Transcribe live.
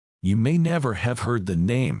You may never have heard the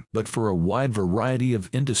name, but for a wide variety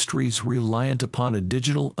of industries reliant upon a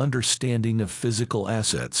digital understanding of physical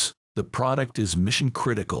assets, the product is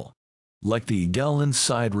mission-critical. Like the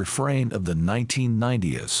eagle-inside refrain of the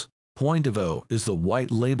 1990s, Pointivo is the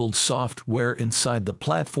white-labeled software inside the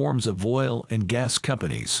platforms of oil and gas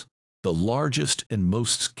companies, the largest and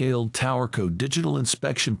most scaled TowerCo digital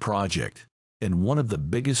inspection project, and one of the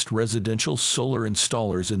biggest residential solar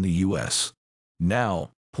installers in the U.S.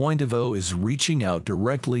 Now, Pointivo is reaching out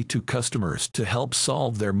directly to customers to help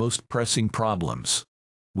solve their most pressing problems.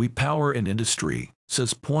 We power an industry,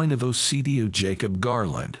 says Pointivo CTO Jacob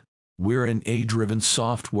Garland. We're an AI-driven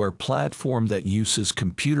software platform that uses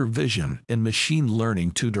computer vision and machine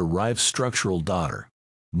learning to derive structural data.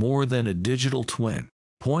 More than a digital twin,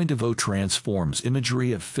 Pointivo transforms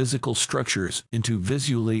imagery of physical structures into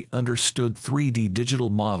visually understood 3D digital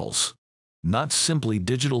models. Not simply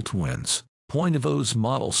digital twins, Pointivo's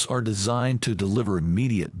models are designed to deliver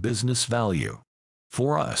immediate business value.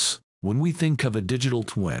 For us, when we think of a digital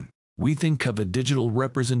twin, we think of a digital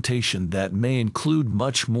representation that may include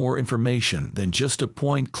much more information than just a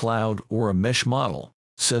point cloud or a mesh model,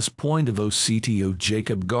 says Pointivo CTO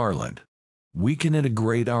Jacob Garland. We can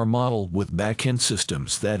integrate our model with back-end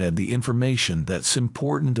systems that add the information that's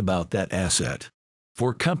important about that asset.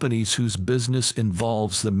 For companies whose business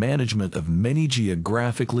involves the management of many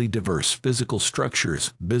geographically diverse physical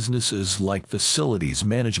structures, businesses like facilities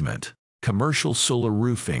management, commercial solar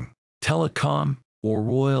roofing, telecom, or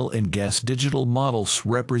oil and gas, digital models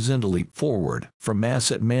represent a leap forward from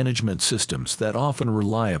asset management systems that often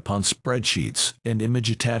rely upon spreadsheets and image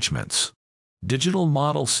attachments. Digital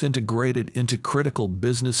models integrated into critical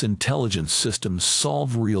business intelligence systems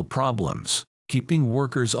solve real problems, keeping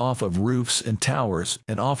workers off of roofs and towers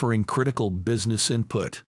and offering critical business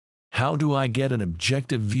input. How do I get an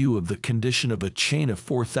objective view of the condition of a chain of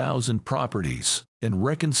 4,000 properties and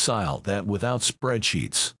reconcile that without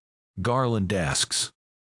spreadsheets? Garland asks.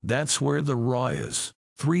 That's where the raw is.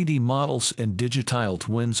 3D models and digital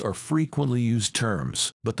twins are frequently used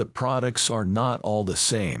terms, but the products are not all the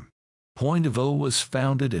same. Pointivo was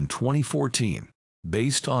founded in 2014,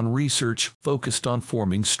 based on research focused on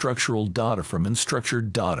forming structural data from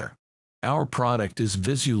unstructured data. Our product is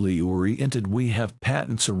visually oriented. We have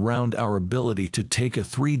patents around our ability to take a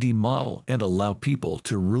 3D model and allow people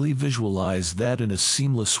to really visualize that in a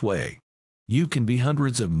seamless way. You can be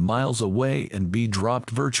hundreds of miles away and be dropped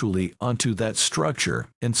virtually onto that structure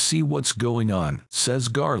and see what's going on, says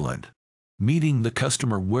Garland. Meeting the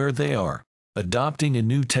customer where they are. Adopting a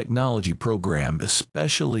new technology program,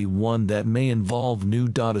 especially one that may involve new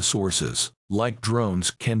data sources, like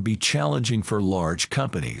drones, can be challenging for large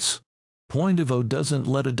companies. Pointivo doesn't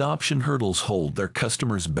let adoption hurdles hold their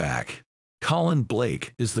customers back. Colin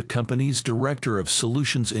Blake is the company's Director of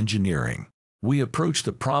Solutions Engineering. We approach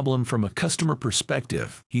the problem from a customer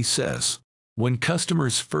perspective, he says. When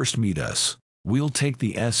customers first meet us, we'll take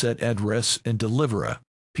the asset address and deliver a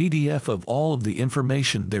PDF of all of the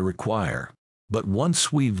information they require. But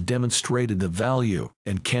once we've demonstrated the value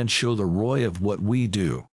and can show the ROI of what we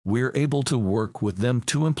do, we're able to work with them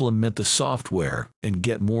to implement the software and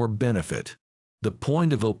get more benefit. The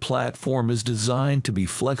Pointivo platform is designed to be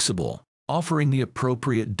flexible, offering the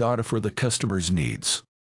appropriate data for the customer's needs.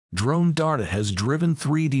 Drone data has driven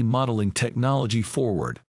 3D modeling technology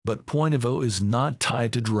forward, but Pointivo is not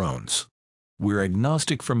tied to drones. We're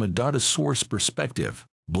agnostic from a data source perspective,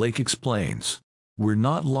 Blake explains. We're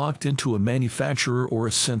not locked into a manufacturer or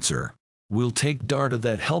a sensor. We'll take data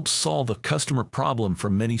that helps solve a customer problem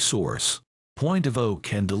from any source. Pointivo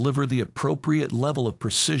can deliver the appropriate level of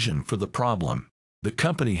precision for the problem. The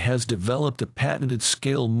company has developed a patented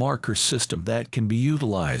scale marker system that can be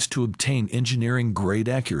utilized to obtain engineering-grade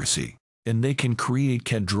accuracy, and they can create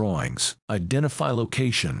CAD drawings, identify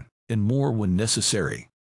location, and more when necessary.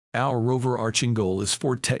 Our overarching goal is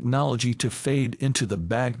for technology to fade into the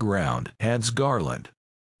background, adds Garland.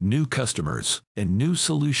 New customers and new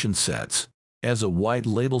solution sets. As a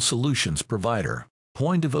white-label solutions provider,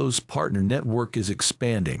 Pointivo's partner network is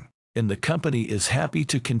expanding, and the company is happy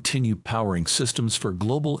to continue powering systems for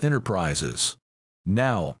global enterprises.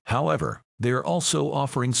 Now, however, they are also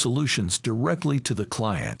offering solutions directly to the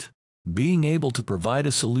client. Being able to provide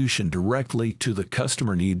a solution directly to the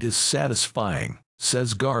customer need is satisfying,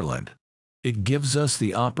 says Garland. It gives us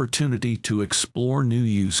the opportunity to explore new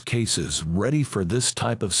use cases ready for this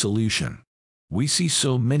type of solution. We see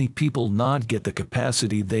so many people not get the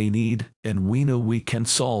capacity they need, and we know we can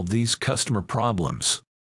solve these customer problems.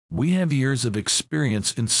 We have years of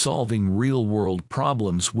experience in solving real-world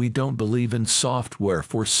problems. We don't believe in software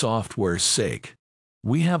for software's sake.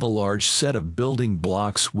 We have a large set of building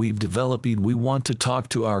blocks we've developed. We want to talk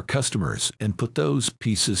to our customers and put those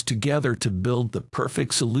pieces together to build the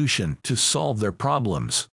perfect solution to solve their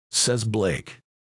problems, says Blake.